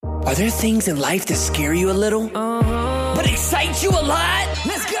Are there things in life that scare you a little, but excite you a lot?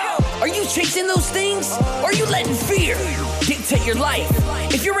 Let's go! Are you chasing those things? Or are you letting fear dictate your life?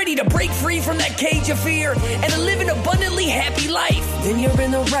 If you're ready to break free from that cage of fear and to live an abundantly happy life, then you're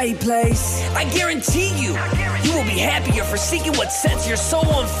in the right place. I guarantee you, you will be happier for seeking what sets your soul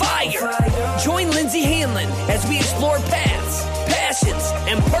on fire. Join Lindsay Hanlon as we explore paths, passions,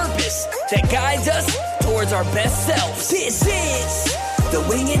 and purpose that guides us towards our best selves. This is the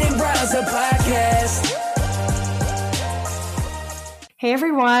Wing It and Rise Up podcast. Hey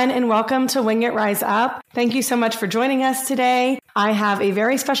everyone, and welcome to Wing It Rise Up. Thank you so much for joining us today. I have a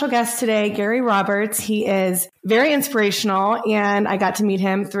very special guest today, Gary Roberts. He is very inspirational, and I got to meet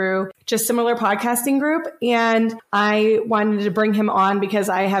him through just similar podcasting group. And I wanted to bring him on because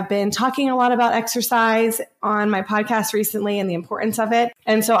I have been talking a lot about exercise on my podcast recently and the importance of it.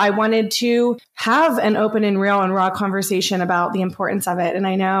 And so I wanted to have an open and real and raw conversation about the importance of it. And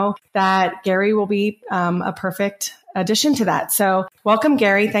I know that Gary will be a perfect addition to that. So welcome,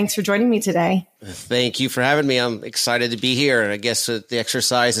 Gary. Thanks for joining me today. Thank you for having me. I'm excited to be here. I guess the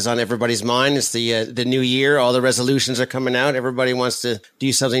exercise is on everybody's mind. It's the new year. All the resolutions are coming out. Everybody wants to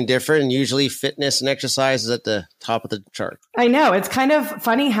do something different. And usually fitness and exercise is at the top of the chart. I know. It's kind of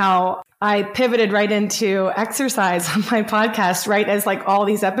funny how I pivoted right into exercise on my podcast, right as like all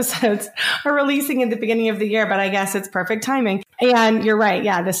these episodes are releasing at the beginning of the year, but I guess it's perfect timing. And you're right.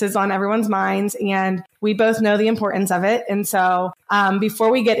 Yeah, this is on everyone's minds and we both know the importance of it. And so before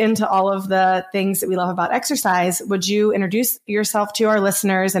we get into all of the things that we love about exercise, would you introduce yourself to our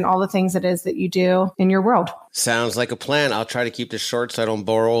listeners and all the things it is that you do in your world? Sounds like a plan. I'll try to keep this short so I don't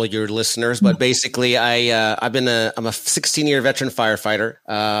bore all your listeners. But basically, I'm a 16-year veteran firefighter.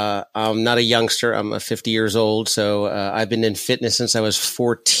 I'm not a youngster. I'm 50 years old. So I've been in fitness since I was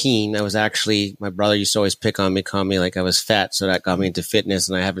 14. My brother used to always pick on me, call me like I was fat. So that got me into fitness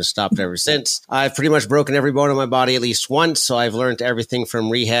and I haven't stopped ever since. I've pretty much broken every bone in my body at least once. So I've learned everything from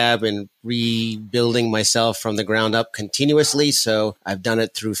rehab and rebuilding myself from the ground up continuously. So I've done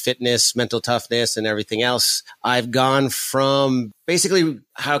it through fitness, mental toughness, and everything else. I've gone from basically,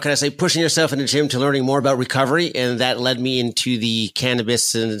 how can I say, pushing yourself in the gym to learning more about recovery. And that led me into the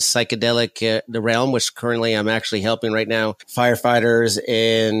cannabis and psychedelic the realm, which currently I'm actually helping right now firefighters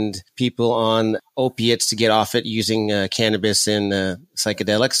and people on opiates to get off it using cannabis and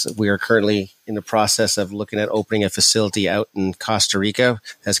psychedelics. We are currently in the process of looking at opening a facility out in Costa Rica.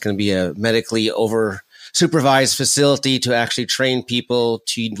 That's going to be a medically supervised facility to actually train people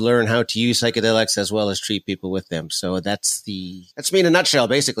to learn how to use psychedelics as well as treat people with them. So that's me in a nutshell,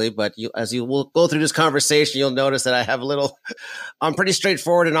 basically. But as you will go through this conversation, you'll notice that I'm pretty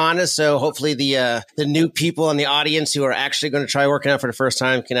straightforward and honest. So hopefully the new people in the audience who are actually going to try working out for the first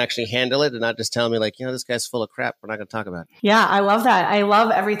time can actually handle it and not just tell me like, this guy's full of crap. We're not going to talk about it. Yeah, I love that. I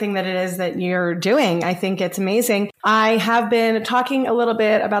love everything that it is that you're doing. I think it's amazing. I have been talking a little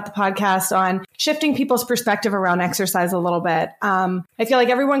bit about the podcast on shifting people's perspective around exercise a little bit. I feel like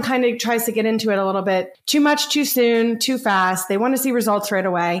everyone kind of tries to get into it a little bit too much, too soon, too fast. They want to see results right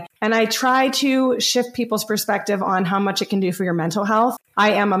away. And I try to shift people's perspective on how much it can do for your mental health.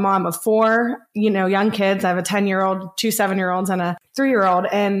 I am a mom of 4, young kids. I have a 10-year-old, 2 7-year-olds, and a 3-year-old.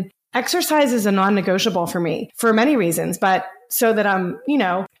 And exercise is a non-negotiable for me for many reasons, but so that I'm,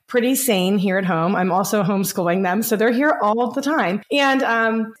 pretty sane here at home. I'm also homeschooling them. So they're here all the time.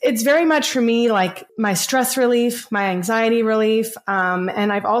 And it's very much for me like my stress relief, my anxiety relief.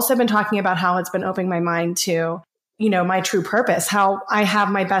 And I've also been talking about how it's been opening my mind to, my true purpose, how I have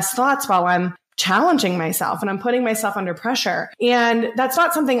my best thoughts while I'm challenging myself and I'm putting myself under pressure. And that's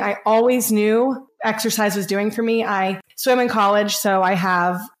not something I always knew exercise was doing for me. I swim in college, so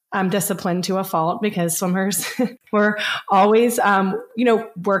I'm disciplined to a fault because swimmers we're always,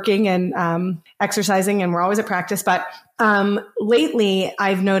 working and exercising and we're always at practice. But lately,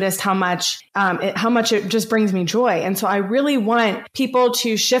 I've noticed how much it just brings me joy. And so I really want people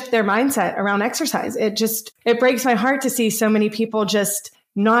to shift their mindset around exercise. It breaks my heart to see so many people just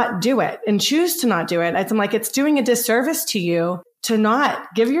not do it and choose to not do it. I'm like, it's doing a disservice to you to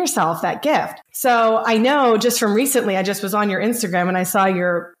not give yourself that gift. So I know just from recently, I just was on your Instagram and I saw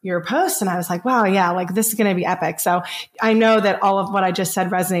your post and I was like, wow, yeah, like this is going to be epic. So I know that all of what I just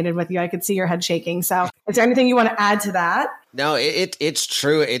said resonated with you. I could see your head shaking. So is there anything you want to add to that? No, it's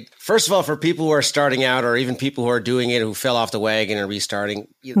true. First of all, for people who are starting out or even people who are doing it, who fell off the wagon and restarting,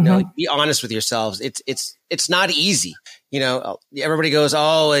 be honest with yourselves. It's not easy. Everybody goes,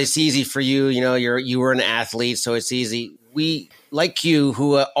 oh, it's easy for you. You were an athlete, so it's easy. we, like you,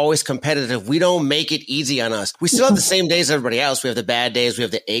 who are always competitive, we don't make it easy on us. We still have the same days as everybody else. We have the bad days. We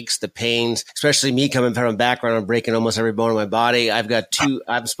have the aches, the pains, especially me coming from a background. I'm breaking almost every bone in my body.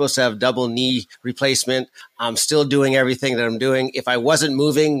 I'm supposed to have double knee replacement. I'm still doing everything that I'm doing. If I wasn't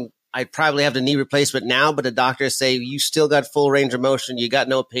moving, I'd probably have the knee replacement now, but the doctors say you still got full range of motion. You got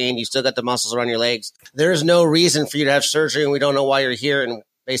no pain. You still got the muscles around your legs. There's no reason for you to have surgery, and we don't know why you're here. And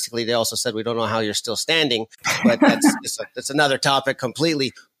basically, they also said we don't know how you're still standing, but that's another topic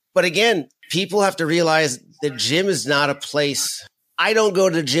completely. But again, people have to realize the gym is not a place. I don't go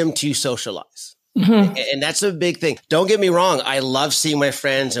to the gym to socialize. Mm-hmm. And that's a big thing. Don't get me wrong. I love seeing my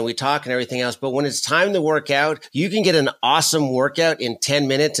friends and we talk and everything else. But when it's time to work out, you can get an awesome workout in 10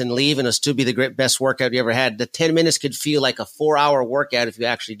 minutes and leave, and it'll still be the best workout you ever had. The 10 minutes could feel like a 4-hour workout if you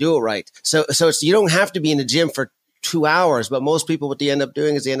actually do it right. So you don't have to be in the gym for 2 hours, but most people, what they end up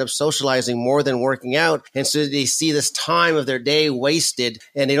doing is they end up socializing more than working out. And so they see this time of their day wasted,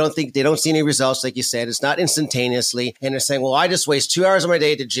 and they don't see any results. Like you said, it's not instantaneously. And they're saying, well, I just waste 2 hours of my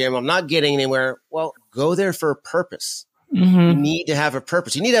day at the gym. I'm not getting anywhere. Well, go there for a purpose. Mm-hmm. You need to have a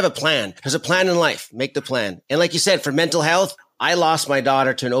purpose. You need to have a plan. There's a plan in life. Make the plan. And like you said, for mental health, I lost my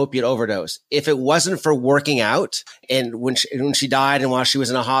daughter to an opiate overdose. If it wasn't for working out, and when she died and while she was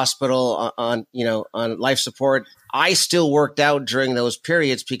in a hospital on life support, I still worked out during those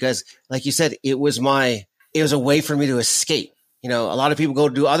periods because, like you said, it was a way for me to escape. A lot of people go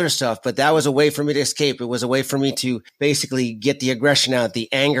do other stuff, but that was a way for me to escape. It was a way for me to basically get the aggression out,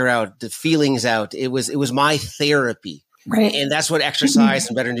 the anger out, the feelings out. It was my therapy. Right. And that's what exercise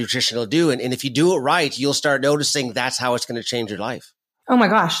and better nutrition will do. And if you do it right, you'll start noticing that's how it's going to change your life. Oh my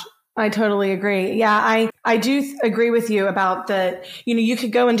gosh. I totally agree. Yeah, I do agree with you about that. You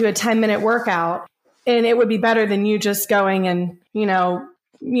could go and do a 10-minute workout and it would be better than you just going and,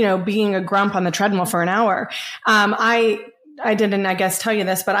 being a grump on the treadmill for an hour. I didn't, I guess, tell you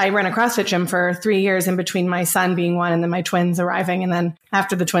this, but I ran a CrossFit gym for 3 years in between my son being one and then my twins arriving. And then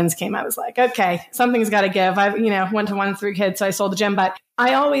after the twins came, I was like, okay, something's got to give. I, went to 1 of 3 kids, so I sold the gym. But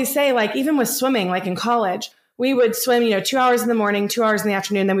I always say, like, even with swimming, like in college, we would swim, 2 hours in the morning, 2 hours in the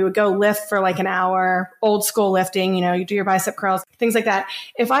afternoon. Then we would go lift for like an hour, old school lifting, you do your bicep curls, things like that.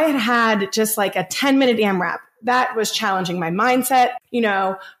 If I had just like a 10-minute AMRAP, that was challenging my mindset.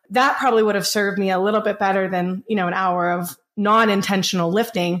 That probably would have served me a little bit better than, an hour of non-intentional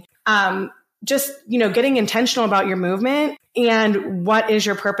lifting. Just, getting intentional about your movement and what is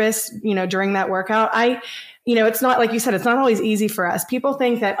your purpose, during that workout. It's not, like you said, it's not always easy for us. People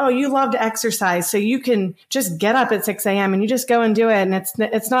think that, oh, you love to exercise, so you can just get up at 6 a.m. and you just go and do it. And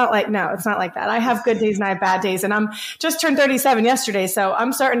it's not like that. I have good days and I have bad days, and I'm just turned 37 yesterday. So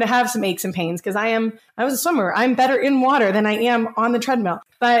I'm starting to have some aches and pains because I was a swimmer. I'm better in water than I am on the treadmill.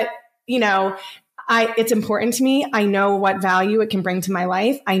 But, it's important to me. I know what value it can bring to my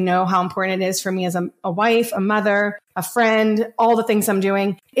life. I know how important it is for me as a wife, a mother, a friend, all the things I'm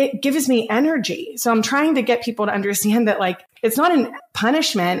doing. It gives me energy. So I'm trying to get people to understand that, like, it's not a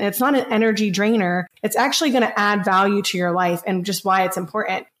punishment. It's not an energy drainer. It's actually going to add value to your life and just why it's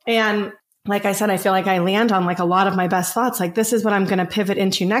important. And like I said, I feel like I land on like a lot of my best thoughts. Like, this is what I'm going to pivot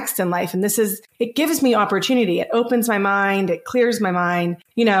into next in life. And it gives me opportunity. It opens my mind. It clears my mind.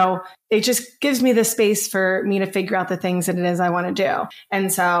 It just gives me the space for me to figure out the things that it is I want to do.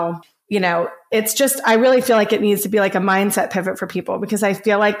 And so, it's just, I really feel like it needs to be like a mindset pivot for people, because I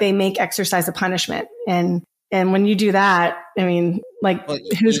feel like they make exercise a punishment. And when you do that, I mean, like,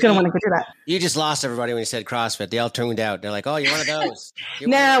 who's going to want to go do that? You just lost everybody when you said CrossFit. They all tuned out. They're like, oh, you're one of those.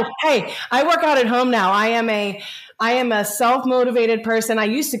 No, hey, I work out at home now. I am a self-motivated person. I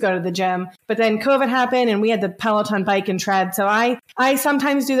used to go to the gym, but then COVID happened and we had the Peloton bike and tread. So I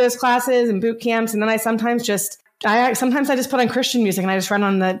sometimes do those classes and boot camps. And then I sometimes I just put on Christian music and I just run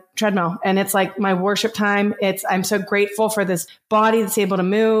on the treadmill, and it's like my worship time. I'm so grateful for this body that's able to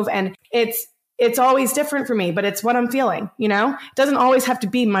move, and it's always different for me, but it's what I'm feeling, It doesn't always have to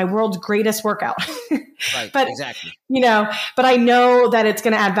be my world's greatest workout. Right, but, exactly. But I know that it's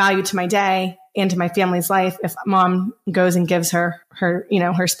going to add value to my day and to my family's life if mom goes and gives her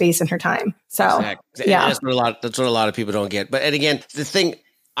space and her time. So, exactly. Yeah. That's what a lot of people don't get. But, and again, the thing,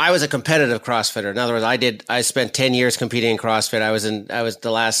 I was a competitive CrossFitter. In other words, I spent 10 years competing in CrossFit. I was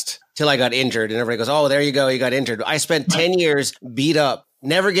the last till I got injured, and everybody goes, oh, there you go. You got injured. I spent 10 years beat up,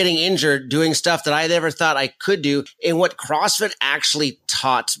 never getting injured, doing stuff that I never thought I could do. And what CrossFit actually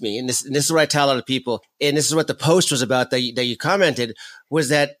taught me, and this is what I tell a lot of people, and this is what the post was about that you commented, was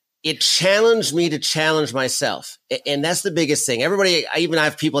that it challenged me to challenge myself. And that's the biggest thing. Everybody, I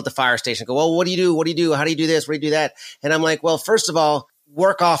have people at the fire station go, well, what do you do? What do you do? How do you do this? What do you do that? And I'm like, well, first of all,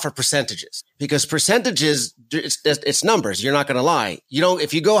 work off of percentages, because percentages, it's numbers. You're not going to lie.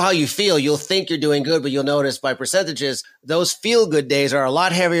 If you go how you feel, you'll think you're doing good, but you'll notice by percentages, those feel good days are a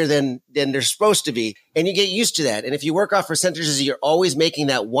lot heavier than they're supposed to be. And you get used to that. And if you work off percentages, you're always making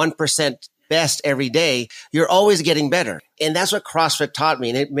that 1% best every day. You're always getting better. And that's what CrossFit taught me.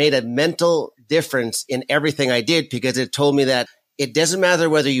 And it made a mental difference in everything I did, because it told me that it doesn't matter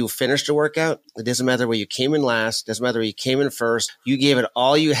whether you finished a workout. It doesn't matter where you came in last. It doesn't matter where you came in first. You gave it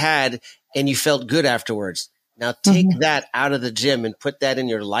all you had and you felt good afterwards. Now take that out of the gym and put that in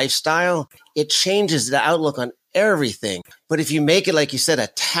your lifestyle. It changes the outlook on everything. But if you make it, like you said, a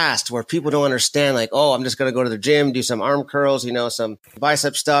task where people don't understand, like, oh, I'm just going to go to the gym, do some arm curls, some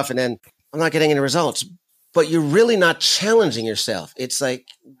bicep stuff, and then I'm not getting any results. But you're really not challenging yourself. It's like,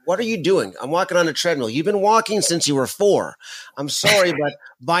 what are you doing? I'm walking on a treadmill. You've been walking since you were 4. I'm sorry, but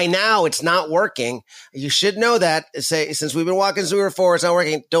by now it's not working. You should know that. Since we've been walking since we were 4, it's not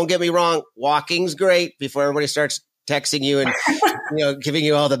working. Don't get me wrong. Walking's great, before everybody starts texting you and giving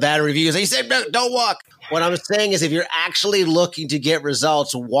you all the bad reviews. You said, no, don't walk. What I'm saying is, if you're actually looking to get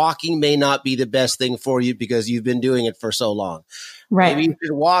results, walking may not be the best thing for you because you've been doing it for so long. Right. Maybe you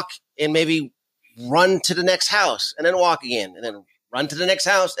should walk and maybe run to the next house and then walk again, and then run to the next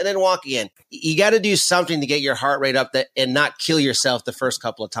house and then walk again. You got to do something to get your heart rate up and not kill yourself the first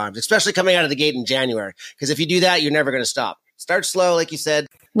couple of times, especially coming out of the gate in January. Because if you do that, you're never going to stop. Start slow, like you said,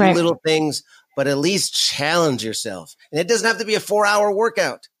 do little things, but at least challenge yourself. And it doesn't have to be a 4-hour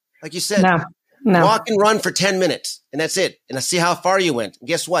workout. Like you said, no. Walk and run for 10 minutes and that's it. And see how far you went. And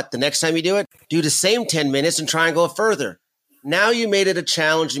guess what? The next time you do it, do the same 10 minutes and try and go further. Now you made it a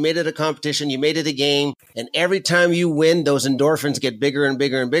challenge, you made it a competition, you made it a game. And every time you win, those endorphins get bigger and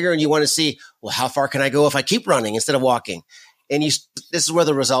bigger and bigger. And you want to see, well, how far can I go if I keep running instead of walking? And this is where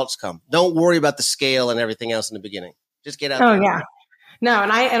the results come. Don't worry about the scale and everything else in the beginning. Just get out there. Oh, yeah. No,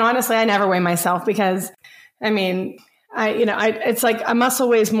 and honestly, I never weigh myself because, it's like a muscle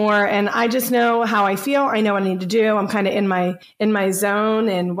weighs more, and I just know how I feel. I know what I need to do. I'm kind of in my zone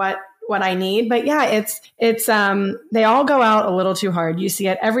and what I need. But yeah, it's they all go out a little too hard. You see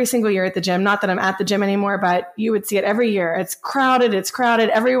it every single year at the gym. Not that I'm at the gym anymore, but you would see it every year. It's crowded.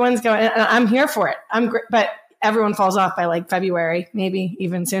 Everyone's going, and I'm here for it. I'm great, but everyone falls off by like February, maybe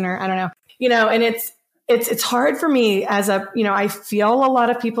even sooner. I don't know. And it's hard for me I feel a lot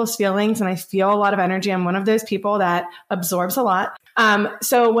of people's feelings and I feel a lot of energy. I'm one of those people that absorbs a lot.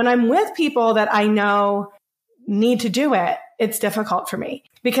 So when I'm with people that I know need to do it, it's difficult for me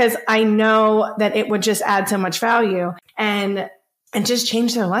because I know that it would just add so much value and just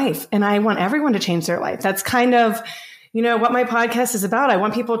change their life. And I want everyone to change their life. That's kind of, what my podcast is about. I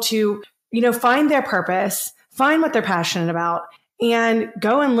want people to, find their purpose, find what they're passionate about, and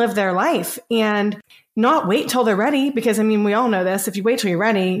go and live their life and not wait till they're ready. Because we all know this. If you wait till you're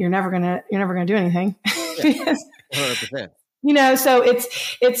ready, you're never gonna do anything. Yeah, 100%. So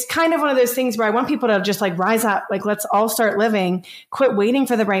it's kind of one of those things where I want people to just like rise up, like let's all start living, quit waiting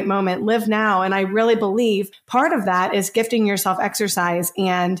for the right moment, live now. And I really believe part of that is gifting yourself exercise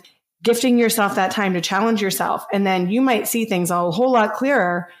and gifting yourself that time to challenge yourself. And then you might see things a whole lot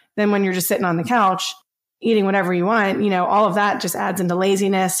clearer than when you're just sitting on the couch eating whatever you want. All of that just adds into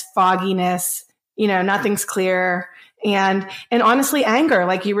laziness, fogginess, nothing's clear. And honestly, anger,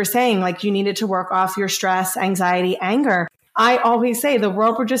 like you were saying, like you needed to work off your stress, anxiety, anger. I always say the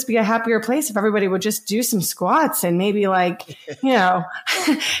world would just be a happier place if everybody would just do some squats and maybe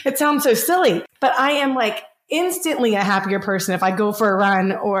it sounds so silly, but I am like instantly a happier person if I go for a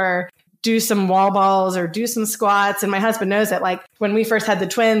run or do some wall balls or do some squats. And my husband knows it. Like when we first had the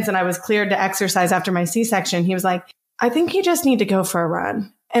twins and I was cleared to exercise after my C-section, he was like, I think you just need to go for a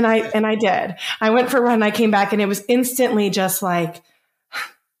run. And I did. I went for a run. I came back and it was instantly just like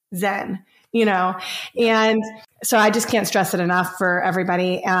zen, and so I just can't stress it enough for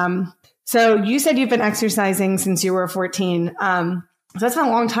everybody. So you said you've been exercising since you were 14. So that's been a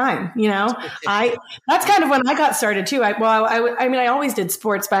long time, that's kind of when I got started too. I always did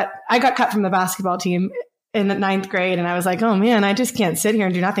sports, but I got cut from the basketball team in the 9th grade and I was like, oh man, I just can't sit here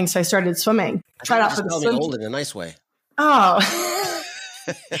and do nothing. So I started swimming. Tried out for the swim. Old in a nice way. Oh,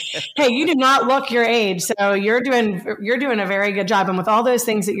 hey, you do not look your age. So you're doing a very good job. And with all those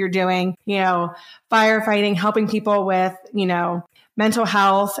things that you're doing, firefighting, helping people with, mental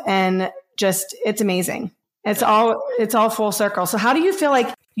health and just, it's amazing. It's all full circle. So how do you feel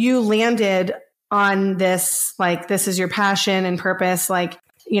like you landed on this? Like, this is your passion and purpose. Like,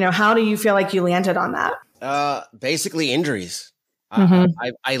 how do you feel like you landed on that? Basically injuries.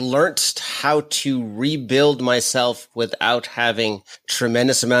 I learned how to rebuild myself without having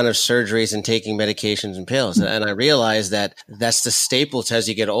tremendous amount of surgeries and taking medications and pills. And I realized that that's the staple as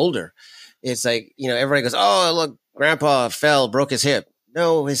you get older. It's like, everybody goes, oh, look, grandpa fell, broke his hip.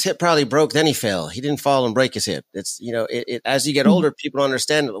 No, his hip probably broke, then he fell. He didn't fall and break his hip. It's, as you get older, people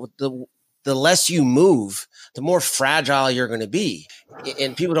understand the less you move, the more fragile you're going to be.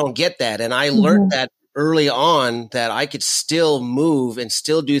 And people don't get that. And I learned that early on, that I could still move and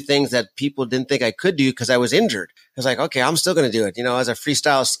still do things that people didn't think I could do because I was injured. I was like, okay, I'm still going to do it. As a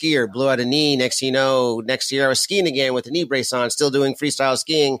freestyle skier, blew out a knee. Next year I was skiing again with a knee brace on, still doing freestyle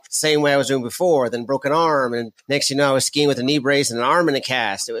skiing, same way I was doing before, then broke an arm. And next I was skiing with a knee brace and an arm in a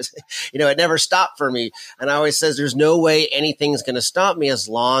cast. It was, it never stopped for me. And I always says, there's no way anything's going to stop me as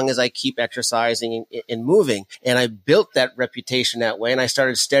long as I keep exercising and moving. And I built that reputation that way. And I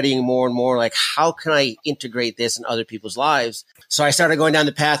started studying more and more, like, how can I integrate this in other people's lives? So I started going down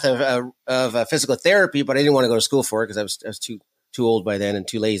the path of physical therapy, but I didn't want to go to school for it because I was too old by then and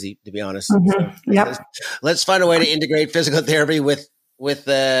too lazy, to be honest. So let's find a way to integrate physical therapy with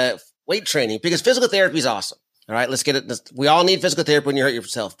weight training, because physical therapy is awesome. All right, let's get it. We all need physical therapy when you hurt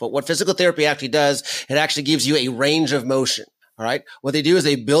yourself. But what physical therapy actually does, it actually gives you a range of motion. All right. What they do is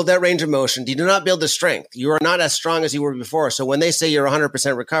they build that range of motion. They do not build the strength. You are not as strong as you were before. So when they say you're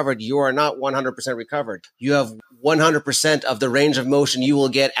 100% recovered, you are not 100% recovered. You have 100% of the range of motion you will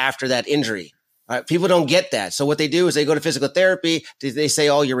get after that injury. All right. People don't get that. So what they do is they go to physical therapy. They say,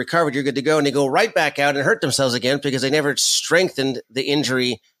 oh, you're recovered, you're good to go. And they go right back out and hurt themselves again because they never strengthened the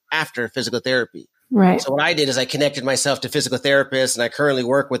injury after physical therapy. Right. So what I did is I connected myself to physical therapists, and I currently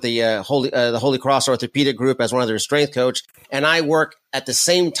work with the Holy Cross Orthopedic Group as one of their strength coach. And I work at the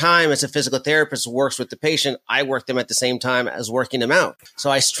same time as a physical therapist works with the patient. I work them at the same time as working them out.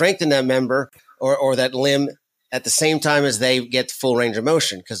 So I strengthen that member or that limb at the same time as they get full range of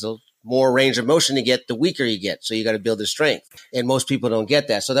motion, because the more range of motion you get, the weaker you get. So you got to build the strength. And most people don't get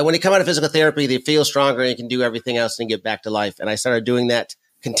that. So that when they come out of physical therapy, they feel stronger and can do everything else and get back to life. And I started doing that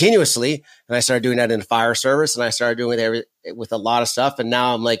continuously. And I started doing that in the fire service, and I started doing it with a lot of stuff. And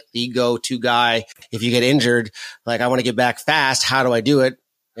now I'm like the go-to guy. If you get injured, like, I want to get back fast. How do I do it?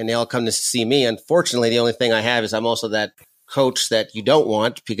 And they all come to see me. Unfortunately, the only thing I have is I'm also that coach that you don't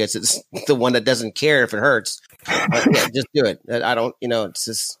want, because it's the one that doesn't care if it hurts. But yeah, just do it. I don't, it's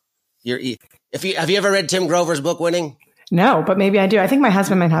just, have you ever read Tim Grover's book, Winning? No, but maybe I do. I think my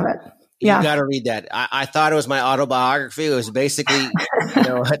husband might have it. Yeah. You got to read that. I thought it was my autobiography. It was basically,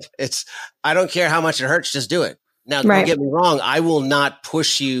 I don't care how much it hurts, just do it. Now, don't get me wrong. I will not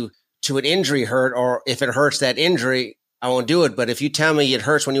push you to an injury hurt, or if it hurts that injury, I won't do it. But if you tell me it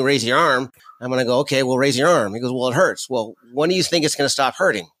hurts when you raise your arm, I'm going to go, okay, well, raise your arm. He goes, well, it hurts. Well, when do you think it's going to stop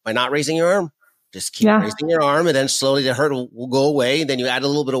hurting? By not raising your arm? Just keep raising your arm, and then slowly the hurt will go away. Then you add a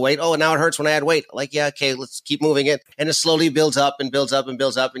little bit of weight. Oh, now it hurts when I add weight. Like, yeah, okay, let's keep moving it. And it slowly builds up and builds up and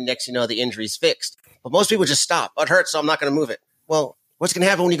builds up. And next, the injury's fixed. But most people just stop. Oh, it hurts, so I'm not going to move it. Well, what's going to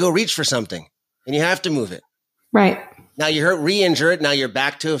happen when you go reach for something and you have to move it? Right. Now you hurt, re-injure it. Now you're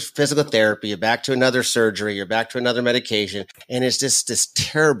back to physical therapy. You're back to another surgery. You're back to another medication. And it's just this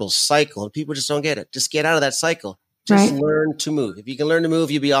terrible cycle. And people just don't get it. Just get out of that cycle. Just learn to move. If you can learn to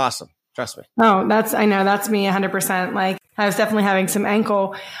move, you'll be awesome. Trust me. Oh, I know that's me 100%. Like, I was definitely having some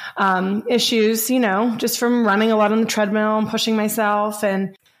ankle issues, just from running a lot on the treadmill and pushing myself.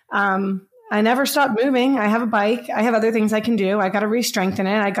 And I never stopped moving. I have a bike. I have other things I can do. I got to re-strengthen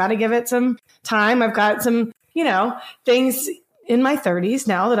it. I got to give it some time. I've got some, things in my 30s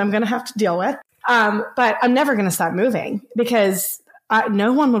now that I'm going to have to deal with. But I'm never going to stop moving, because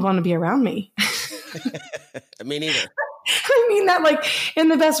no one would want to be around me. Me neither. I mean that, like, in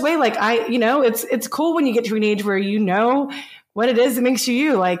the best way. Like, it's cool when you get to an age where you know what it is that makes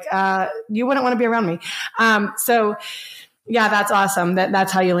you. Like, you wouldn't want to be around me. So yeah, that's awesome.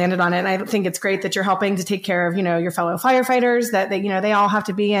 That's how you landed on it. And I think it's great that you're helping to take care of, your fellow firefighters, that they all have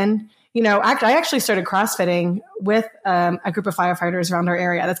to be in. I actually started CrossFitting with a group of firefighters around our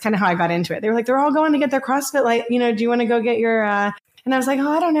area. That's kind of how I got into it. They were like, they're all going to get their CrossFit. Like, do you want to go get your, and I was like,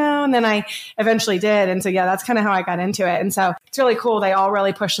 oh, I don't know. And then I eventually did. And so, yeah, that's kind of how I got into it. And so it's really cool. They all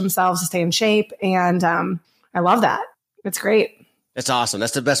really push themselves to stay in shape. And I love that. It's great. That's awesome.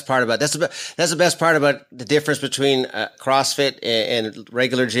 That's the best part about that's the best part about the difference between CrossFit and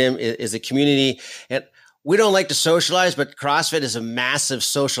regular gym is the community. And we don't like to socialize, but CrossFit is a massive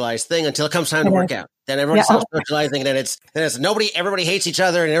socialized thing until it comes time to work out. Then everybody starts socializing, and then it's everybody hates each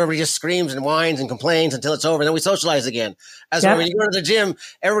other, and everybody just screams and whines and complains until it's over. And then we socialize again. As when you go to the gym,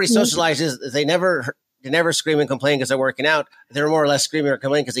 everybody socializes. They never scream and complain because they're working out. They're more or less screaming or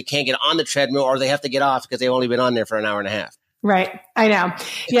complaining because they can't get on the treadmill, or they have to get off because they've only been on there for an hour and a half. Right. I know.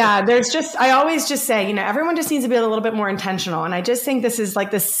 Yeah. I always just say, everyone just needs to be a little bit more intentional. And I just think this is like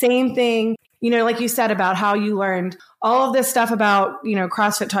the same thing, like you said about how you learned all of this stuff about,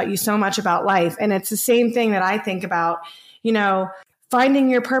 CrossFit taught you so much about life. And it's the same thing that I think about, finding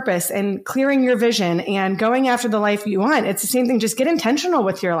your purpose and clearing your vision and going after the life you want. It's the same thing. Just get intentional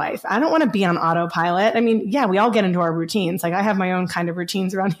with your life. I don't want to be on autopilot. I mean, yeah, we all get into our routines. Like I have my own kind of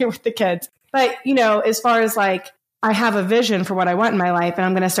routines around here with the kids. But, as far as like, I have a vision for what I want in my life and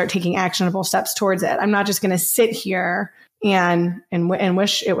I'm going to start taking actionable steps towards it. I'm not just going to sit here and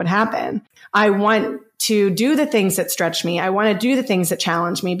wish it would happen. I want to do the things that stretch me. I want to do the things that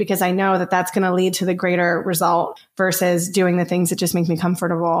challenge me because I know that that's going to lead to the greater result versus doing the things that just make me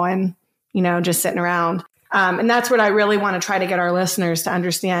comfortable and, just sitting around. And that's what I really want to try to get our listeners to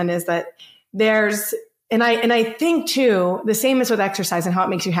understand is that and I think too, the same as with exercise and how it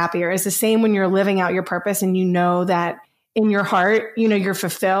makes you happier is the same when you're living out your purpose and that in your heart, you're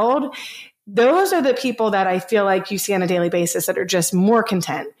fulfilled. Those are the people that I feel like you see on a daily basis that are just more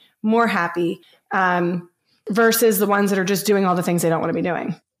content, more happy, versus the ones that are just doing all the things they don't want to be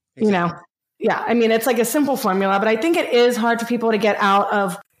doing, Exactly. Yeah. I mean, it's like a simple formula, but I think it is hard for people to get out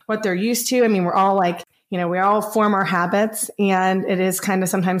of what they're used to. I mean, we're all like, we all form our habits and it is kind of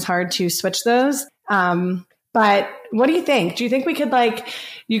sometimes hard to switch those. But what do you think? Do you think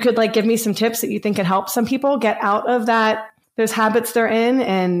you could give me some tips that you think could help some people get out of those habits they're in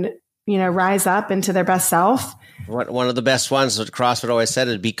and, rise up into their best self? One of the best ones that CrossFit always said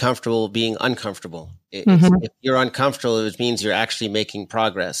is be comfortable being uncomfortable. If you're uncomfortable, it means you're actually making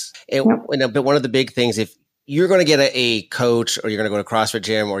progress. But one of the big things, if you're going to get a coach or you're going to go to a CrossFit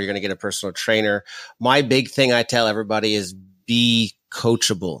gym or you're going to get a personal trainer, my big thing I tell everybody is be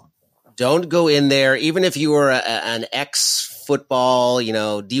coachable. Don't go in there, even if you were an ex-football,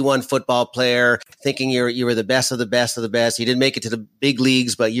 D1 football player, thinking you were the best of the best of the best. You didn't make it to the big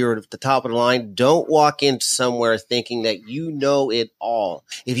leagues, but you're at the top of the line. Don't walk into somewhere thinking that you know it all.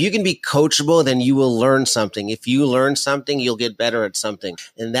 If you can be coachable, then you will learn something. If you learn something, you'll get better at something.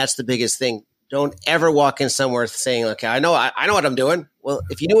 And that's the biggest thing. Don't ever walk in somewhere saying, okay, I know what I'm doing. Well,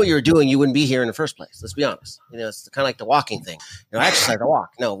 if you knew what you were doing, you wouldn't be here in the first place. Let's be honest. It's kind of like the walking thing. Exercise, I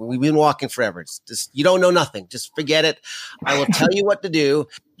walk. No, we've been walking forever. It's just, you don't know nothing. Just forget it. I will tell you what to do.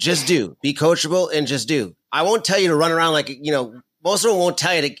 Just do. Be coachable and just do. I won't tell you to run around like, most of them won't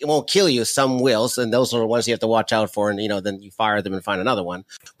tell you it won't kill you. Some will. And those are the ones you have to watch out for. And, then you fire them and find another one.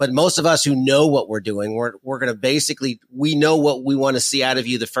 But most of us who know what we're doing, we're going to we know what we want to see out of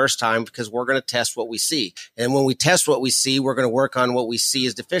you the first time because we're going to test what we see. And when we test what we see, we're going to work on what we see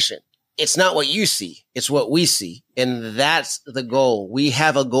is deficient. It's not what you see. It's what we see. And that's the goal. We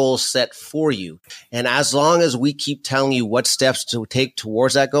have a goal set for you. And as long as we keep telling you what steps to take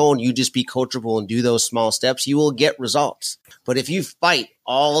towards that goal and you just be coachable and do those small steps, you will get results. But if you fight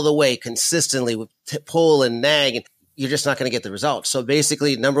all the way consistently with pull and nag, you're just not going to get the results. So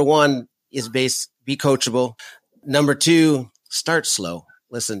basically, number one is be coachable. Number two, start slow.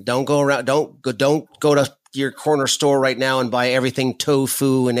 Listen, don't go to your corner store right now and buy everything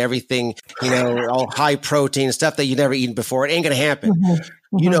tofu and everything, all high protein stuff that you never eaten before. It ain't going to happen.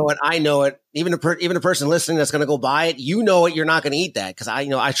 You know it. I know it. Even a person listening that's going to go buy it, you're not going to eat that because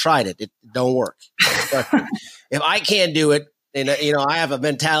I tried it. It don't work. If I can't do it, and I have a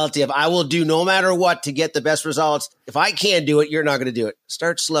mentality of I will do no matter what to get the best results. If I can't do it, you're not going to do it.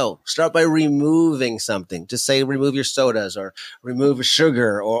 Start slow. Start by removing something. Just say remove your sodas or remove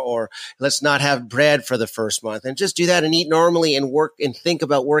sugar or let's not have bread for the first month and just do that and eat normally and work and think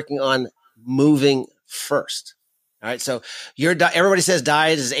about working on moving first. All right. So everybody says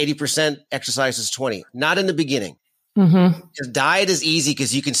diet is 80%, exercise is 20%. Not in the beginning. Because diet is easy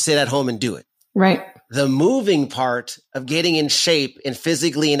because you can sit at home and do it. Right. The moving part of getting in shape and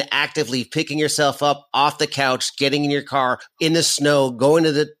physically and actively picking yourself up off the couch, getting in your car, in the snow, going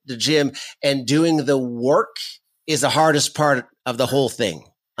to the gym and doing the work is the hardest part of the whole thing.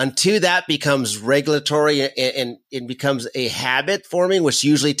 Until that becomes regulatory and it becomes a habit forming, which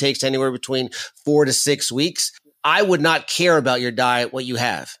usually takes anywhere between 4 to 6 weeks, I would not care about your diet, what you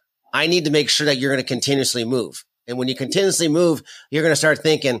have. I need to make sure that you're going to continuously move. And when you continuously move, you're going to start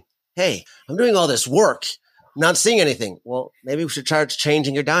thinking, hey, I'm doing all this work, not seeing anything. Well, maybe we should try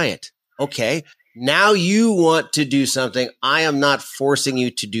changing your diet. Okay. Now you want to do something. I am not forcing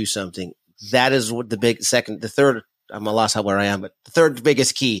you to do something. That is what the third, I'm lost how where I am, but the third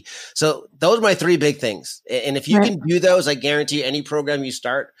biggest key. So those are my 3 big things. And if you can do those, I guarantee you any program you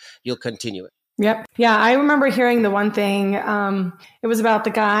start, you'll continue it. Yep. Yeah. I remember hearing the one thing, it was about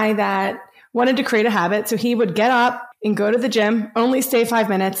the guy that wanted to create a habit. So he would get up and go to the gym, only stay 5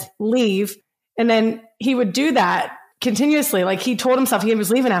 minutes, leave. And then he would do that continuously. Like he told himself he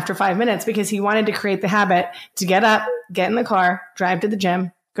was leaving after 5 minutes because he wanted to create the habit to get up, get in the car, drive to the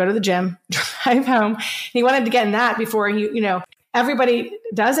gym, go to the gym, drive home. He wanted to get in that before everybody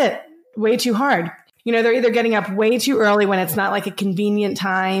does it way too hard. They're either getting up way too early when it's not like a convenient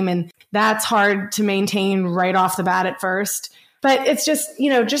time, and that's hard to maintain right off the bat at first. But it's just,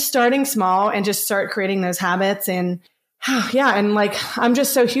 just starting small and just start creating those habits. And yeah. And like, I'm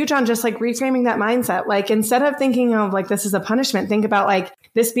just so huge on just like reframing that mindset. Like instead of thinking of like, this is a punishment, think about like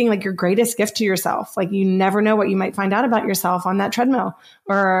this being like your greatest gift to yourself. Like you never know what you might find out about yourself on that treadmill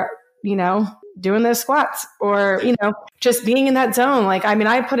or, doing those squats or, just being in that zone. Like, I mean,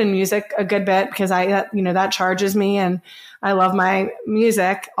 I put in music a good bit because that charges me and I love my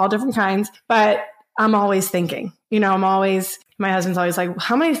music, all different kinds, but I'm always thinking, my husband's always like,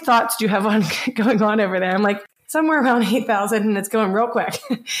 how many thoughts do you have going on over there? I'm like, somewhere around 8,000 and it's going real quick.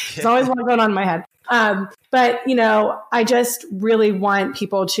 There's always one going on in my head. But I just really want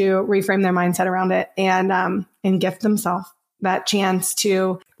people to reframe their mindset around it and gift themselves that chance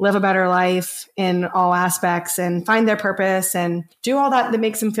to live a better life in all aspects and find their purpose and do all that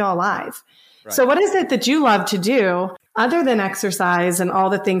makes them feel alive. Right. So what is it that you love to do other than exercise and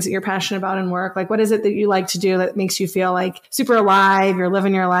all the things that you're passionate about in work? Like, what is it that you like to do that makes you feel like super alive? You're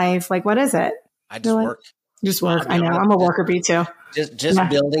living your life. Like, what is it? I just work. Just work. I know. I'm a worker bee too. Just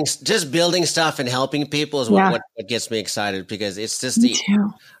building stuff and helping people is what gets me excited because it's just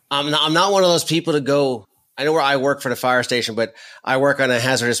I'm not one of those people to go. I know where I work for the fire station, but I work on a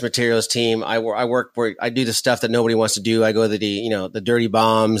hazardous materials team. I work where I do the stuff that nobody wants to do. I go to the dirty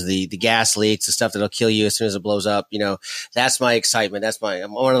bombs, the gas leaks, the stuff that'll kill you as soon as it blows up. That's my excitement.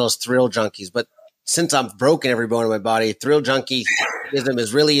 I'm one of those thrill junkies. But since I'm broken every bone in my body, thrill junkie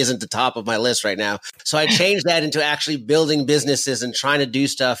isn't the top of my list right now. So I changed that into actually building businesses and trying to do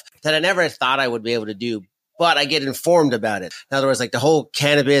stuff that I never thought I would be able to do. But I get informed about it. In other words, like the whole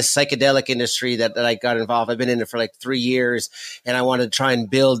cannabis psychedelic industry that I got involved. I've been in it for like 3 years and I want to try and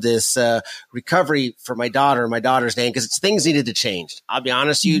build this recovery for my daughter's name because things needed to change. I'll be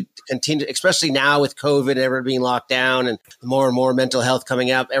honest, you continue, especially now with COVID and everyone being locked down and more and more mental health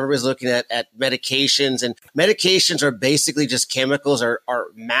coming up. Everybody's looking at medications, and medications are basically just chemicals are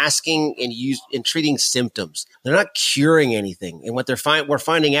masking and used in treating symptoms. They're not curing anything. And what we're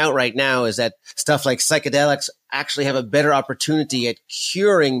finding out right now is that stuff like psychedelics actually have a better opportunity at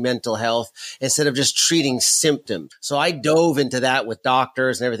curing mental health instead of just treating symptoms. So I dove into that with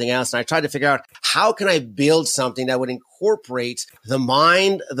doctors and everything else. And I tried to figure out how can I build something that would incorporate the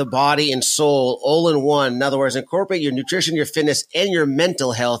mind, the body, and soul all in one. In other words, incorporate your nutrition, your fitness, and your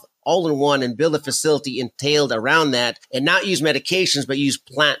mental health all in one and build a facility entailed around that and not use medications, but use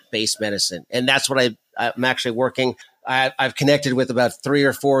plant-based medicine. And that's what I'm actually working. I've connected with about 3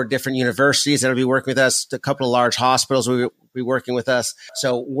 or 4 different universities that'll be working with us. A couple of large hospitals will be working with us.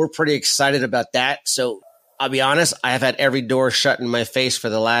 So we're pretty excited about that. So I'll be honest, I have had every door shut in my face for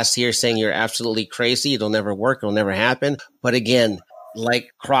the last year saying you're absolutely crazy. It'll never work. It'll never happen. But again,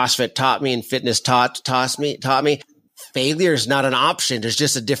 like CrossFit taught me and fitness taught me, failure is not an option. There's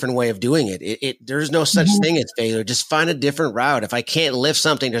just a different way of doing it. There's no such thing as failure. Just find a different route. If I can't lift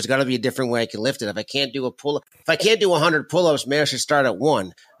something, there's got to be a different way I can lift it. If I can't do 100 pull-ups, maybe I should start at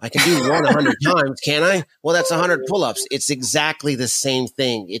 1. I can do 100 times, can I? Well, that's 100 pull-ups. It's exactly the same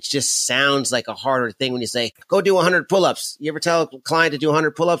thing. It just sounds like a harder thing when you say, go do 100 pull-ups. You ever tell a client to do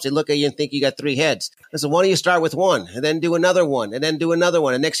 100 pull-ups? They look at you and think you got 3 heads. I said, why don't you start with 1 and then do another one and then do another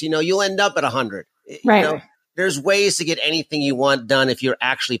one? And next thing you know, you'll end up at 100. Right. There's ways to get anything you want done if you're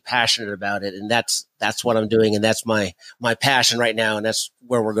actually passionate about it. And that's what I'm doing. And that's my passion right now. And that's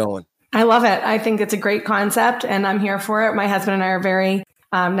where we're going. I love it. I think it's a great concept and I'm here for it. My husband and I are very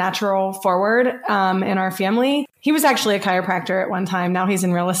natural forward in our family. He was actually a chiropractor at one time. Now he's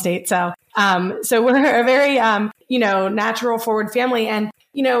in real estate. So we're a very, natural forward family. And,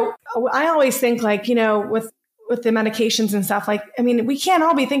 I always think like, with the medications and stuff, like, I mean, we can't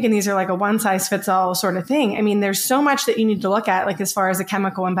all be thinking these are like a one size fits all sort of thing. I mean, there's so much that you need to look at, like as far as a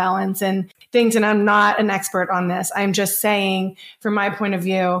chemical imbalance and things. And I'm not an expert on this. I'm just saying from my point of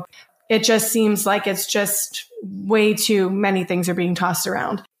view, it just seems like it's just way too many things are being tossed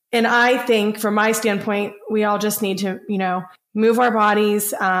around. And I think from my standpoint, we all just need to, move our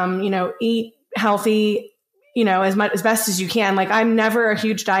bodies, eat healthy, as best as you can. Like I'm never a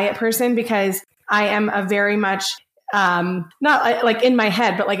huge diet person because I am a very much, not like in my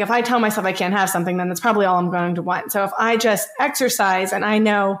head, but like if I tell myself I can't have something, then that's probably all I'm going to want. So if I just exercise and I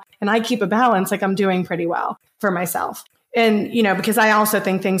know, and I keep a balance, like I'm doing pretty well for myself. And, because I also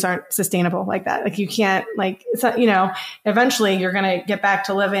think things aren't sustainable like that. Like you can't it's not, eventually you're going to get back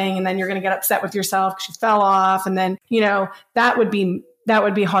to living and then you're going to get upset with yourself because you fell off. And then, that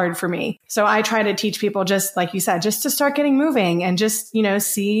would be hard for me. So I try to teach people, just like you said, just to start getting moving and just,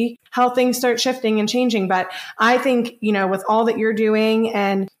 see how things start shifting and changing. But I think, with all that you're doing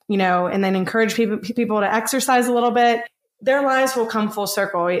and, and then encourage people to exercise a little bit, their lives will come full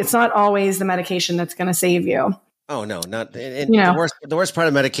circle. It's not always the medication that's going to save you. Oh, no, not. And the worst part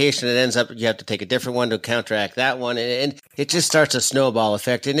of medication, it ends up you have to take a different one to counteract that one. And it just starts a snowball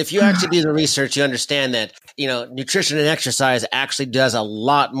effect. And if you actually do the research, you understand that, nutrition and exercise actually does a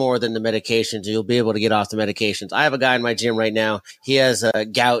lot more than the medications. You'll be able to get off the medications. I have a guy in my gym right now. He has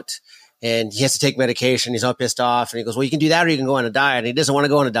gout and he has to take medication. He's all pissed off. And he goes, well, you can do that or you can go on a diet. And he doesn't want to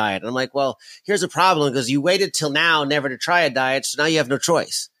go on a diet. And I'm like, well, here's the problem, because you waited till now never to try a diet. So now you have no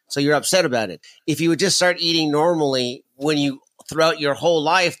choice. So you're upset about it. If you would just start eating normally throughout your whole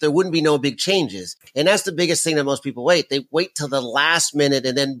life, there wouldn't be no big changes. And that's the biggest thing that most people wait. They wait till the last minute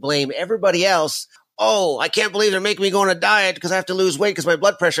and then blame everybody else. Oh, I can't believe they're making me go on a diet because I have to lose weight because my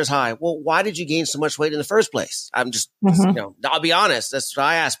blood pressure is high. Well, why did you gain so much weight in the first place? I'm just, I'll be honest. That's what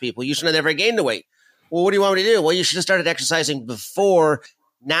I ask people. You should have never gained the weight. Well, what do you want me to do? Well, you should have started exercising before.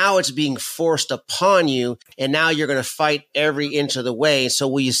 Now it's being forced upon you, and now you're going to fight every inch of the way. So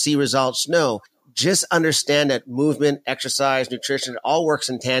will you see results? No. Just understand that movement, exercise, nutrition, it all works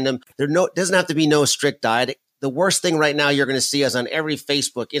in tandem. Doesn't have to be no strict diet. The worst thing right now you're going to see is on every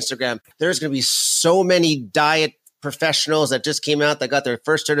Facebook, Instagram, there's going to be so many diet professionals that just came out that got their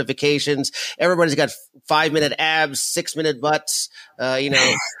first certifications. Everybody's got 5-minute abs, 6-minute butts, 5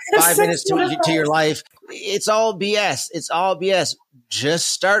 minutes to your life. It's all BS. It's all BS.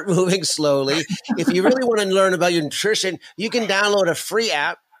 Just start moving slowly. If you really want to learn about your nutrition, you can download a free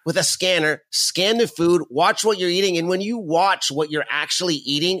app with a scanner, scan the food, watch what you're eating. And when you watch what you're actually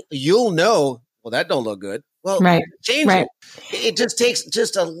eating, you'll know, well, that don't look good. Well, change it. It just takes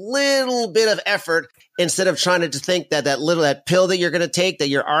just a little bit of effort instead of trying to think that pill that you're going to take, that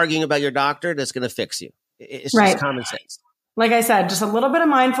you're arguing about your doctor, that's going to fix you. It's just common sense. Like I said, just a little bit of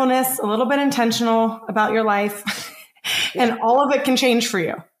mindfulness, a little bit intentional about your life, and all of it can change for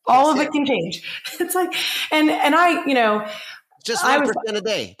you. All of it can change. It's like, and I, just 1% a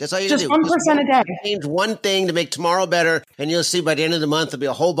day. That's all you just do. 1% a day. Change one thing to make tomorrow better, and you'll see by the end of the month there'll be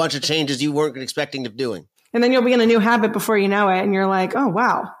a whole bunch of changes you weren't expecting to doing. And then you'll be in a new habit before you know it. And you're like, oh,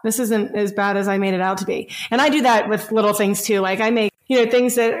 wow, this isn't as bad as I made it out to be. And I do that with little things too. Like I make,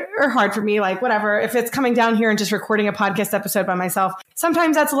 things that are hard for me, like whatever, if it's coming down here and just recording a podcast episode by myself,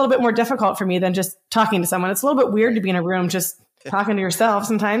 sometimes that's a little bit more difficult for me than just talking to someone. It's a little bit weird to be in a room just talking to yourself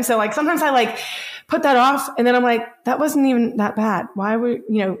sometimes. So sometimes I put that off and then I'm like, that wasn't even that bad. Why were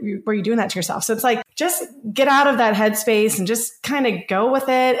you doing that to yourself? So it's like, just get out of that headspace and just kind of go with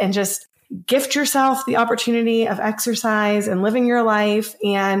it and just gift yourself the opportunity of exercise and living your life,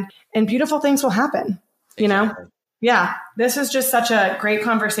 and beautiful things will happen. Exactly. Yeah. This is just such a great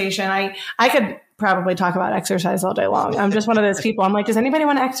conversation. I could probably talk about exercise all day long. I'm just one of those people. I'm like, does anybody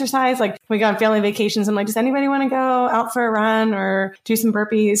want to exercise? Like we go on family vacations. I'm like, does anybody want to go out for a run or do some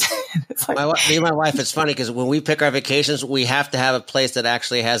burpees? It's like, me and my wife, it's funny because when we pick our vacations, we have to have a place that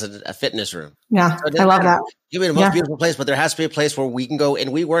actually has a fitness room. Yeah. So I love that. Give me the most beautiful place, but there has to be a place where we can go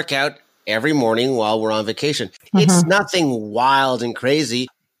and we work out every morning while we're on vacation. Mm-hmm. It's nothing wild and crazy,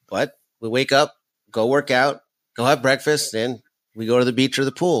 but we wake up, go work out, go have breakfast, and we go to the beach or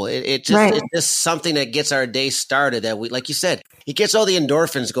the pool. It's just something that gets our day started. That we, like you said, it gets all the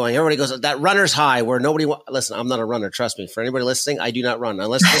endorphins going. Everybody goes, that runner's high where listen, I'm not a runner. Trust me. For anybody listening, I do not run.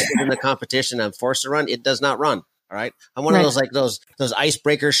 Unless it's in the competition I'm forced to run, it does not run. All right. I'm one of those those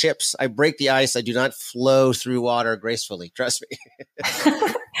icebreaker ships. I break the ice. I do not flow through water gracefully. Trust me.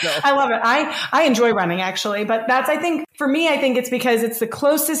 No. I love it. I enjoy running actually, but I think it's because it's the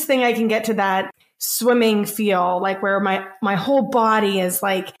closest thing I can get to that swimming feel, like where my whole body is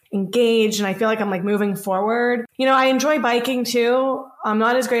like engaged and I feel like I'm like moving forward. I enjoy biking too. I'm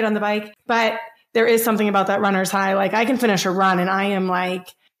not as great on the bike, but there is something about that runner's high. Like I can finish a run and I am like,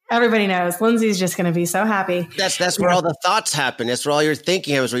 everybody knows Lindsay's just going to be so happy. That's where all the thoughts happen. That's where all your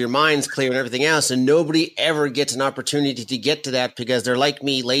thinking happens, where your mind's clear and everything else. And nobody ever gets an opportunity to get to that because they're like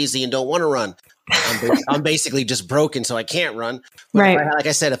me, lazy and don't want to run. I'm basically just broken, so I can't run. But like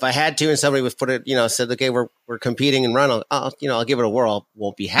I said, if I had to, and somebody would put it, said, okay, we're competing and run, I'll give it a whirl.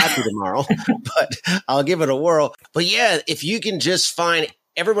 Won't be happy tomorrow, but I'll give it a whirl. But yeah, if you can just find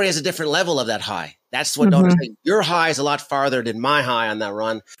everybody has a different level of that high. That's what doctors say. Your high is a lot farther than my high on that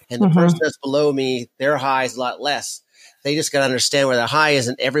run. And the person that's below me, their high is a lot less. They just got to understand where their high is.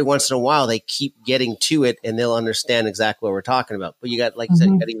 And every once in a while, they keep getting to it and they'll understand exactly what we're talking about. But you got, like you said,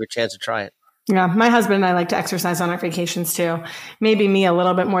 you got to give your chance to try it. Yeah. My husband and I like to exercise on our vacations too. Maybe me a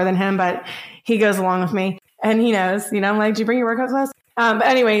little bit more than him, but he goes along with me and he knows, I'm like, do you bring your workout clothes? But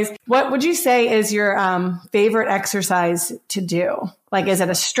anyways, what would you say is your favorite exercise to do? Like, is it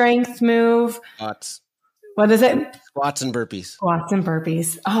a strength move? Squats. What is it? Squats and burpees. Squats and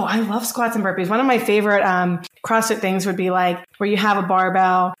burpees. Oh, I love squats and burpees. One of my favorite CrossFit things would be like where you have a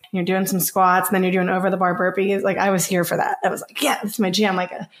barbell, you're doing some squats, and then you're doing over the bar burpees. Like, I was here for that. I was like, yeah, this is my jam.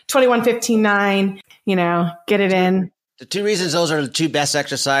 Like a 21-15-9, get it in. The two reasons those are the two best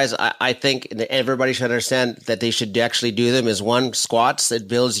exercise, I think everybody should understand that they should actually do them is one, squats. It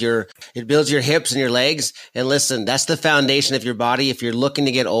builds your hips and your legs. And listen, that's the foundation of your body. If you're looking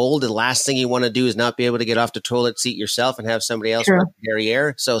to get old, the last thing you want to do is not be able to get off the toilet seat yourself and have somebody else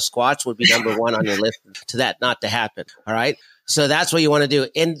derriere. So squats would be number one on your list to that not to happen. All right. So that's what you want to do.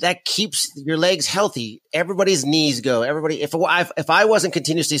 And that keeps your legs healthy. Everybody's knees go. If I wasn't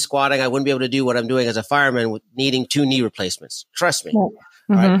continuously squatting, I wouldn't be able to do what I'm doing as a fireman with needing 2 knee replacements. Trust me. All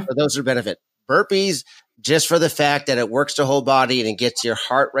right. So those are benefit. Burpees, just for the fact that it works the whole body and it gets your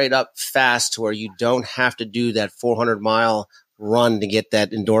heart rate up fast to where you don't have to do that 400-mile run to get that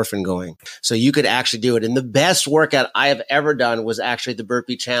endorphin going. So you could actually do it. And the best workout I have ever done was actually the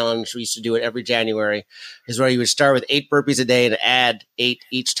burpee challenge. We used to do it every January, is where you would start with 8 burpees a day and add 8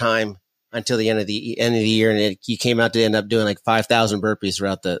 each time until the end of the year. And you came out to end up doing like 5,000 burpees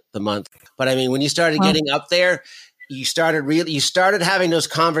throughout the month. But I mean, when you started getting up there, you started having those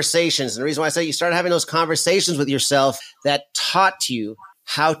conversations. And the reason why I say you started having those conversations with yourself that taught you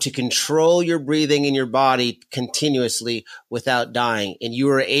how to control your breathing in your body continuously without dying. And you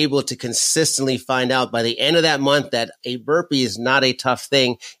were able to consistently find out by the end of that month that a burpee is not a tough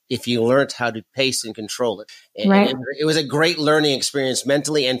thing if you learned how to pace and control it. And it was a great learning experience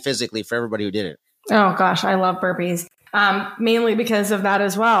mentally and physically for everybody who did it. Oh gosh, I love burpees. Mainly because of that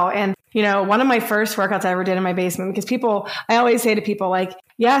as well. And, one of my first workouts I ever did in my basement, because I always say to people like,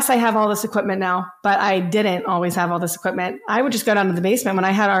 yes, I have all this equipment now, but I didn't always have all this equipment. I would just go down to the basement when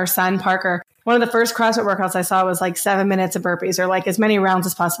I had our son, Parker. One of the first CrossFit workouts I saw was like 7 minutes of burpees, or like as many rounds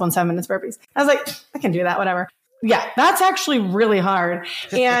as possible in 7 minutes burpees. I was like, I can do that, whatever. Yeah, that's actually really hard.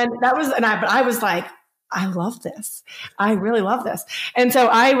 And but I was like, I love this. I really love this. And so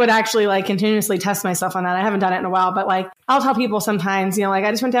I would actually like continuously test myself on that. I haven't done it in a while, but like I'll tell people sometimes, like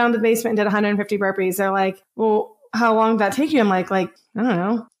I just went down to the basement and did 150 burpees. They're like, well, how long did that take you? I'm like, I don't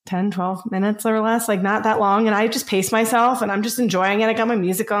know, 10, 12 minutes or less, like not that long. And I just pace myself and I'm just enjoying it. I got my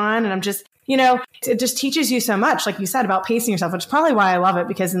music on and I'm just, it just teaches you so much, like you said, about pacing yourself, which is probably why I love it,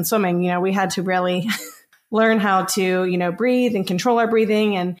 because in swimming, we had to really learn how to, breathe and control our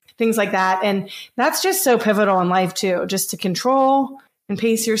breathing and things like that. And that's just so pivotal in life too, just to control and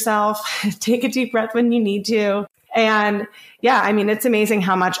pace yourself, take a deep breath when you need to. And yeah, I mean, it's amazing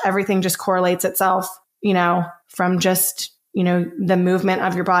how much everything just correlates itself, from just, the movement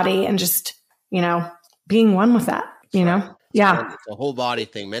of your body and just, being one with that, Yeah. It's a whole body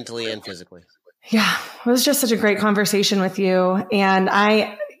thing, mentally and physically. Yeah. It was just such a great conversation with you. And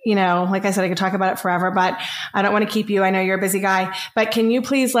like I said, I could talk about it forever, but I don't want to keep you. I know you're a busy guy, but can you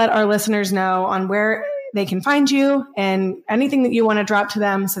please let our listeners know on where they can find you and anything that you want to drop to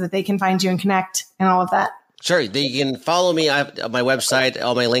them so that they can find you and connect and all of that? Sure. They can follow me. I have my website.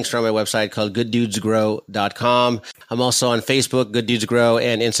 All my links are on my website called gooddudesgrow.com. I'm also on Facebook, Good Dudes Grow,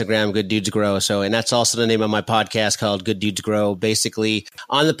 and Instagram, Good Dudes Grow. And that's also the name of my podcast called Good Dudes Grow. Basically,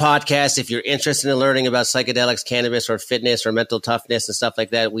 on the podcast, if you're interested in learning about psychedelics, cannabis, or fitness, or mental toughness and stuff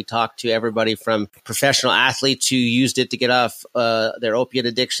like that, we talk to everybody from professional athletes who used it to get off their opiate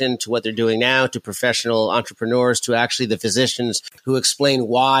addiction to what they're doing now, to professional entrepreneurs, to actually the physicians who explain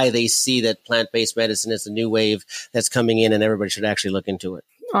why they see that plant-based medicine is the new wave that's coming in and everybody should actually look into it.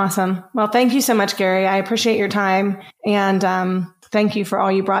 Awesome. Well, thank you so much, Gary. I appreciate your time. And thank you for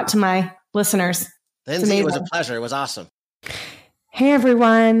all you brought to my listeners. Lindsay, it was a pleasure. It was awesome. Hey,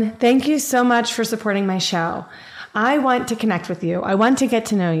 everyone. Thank you so much for supporting my show. I want to connect with you. I want to get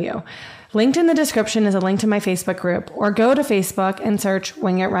to know you. Linked in the description is a link to my Facebook group, or go to Facebook and search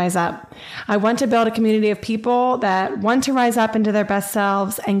Wing It Rise Up. I want to build a community of people that want to rise up into their best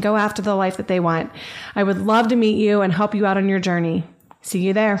selves and go after the life that they want. I would love to meet you and help you out on your journey. See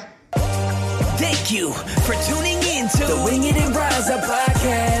you there. Thank you for tuning in to the Wing It and Rise Up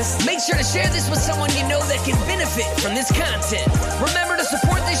podcast. Make sure to share this with someone you know that can benefit from this content. Remember to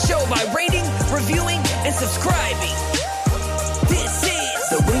support this show by rating, reviewing, and subscribing. This is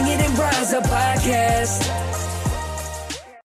podcast.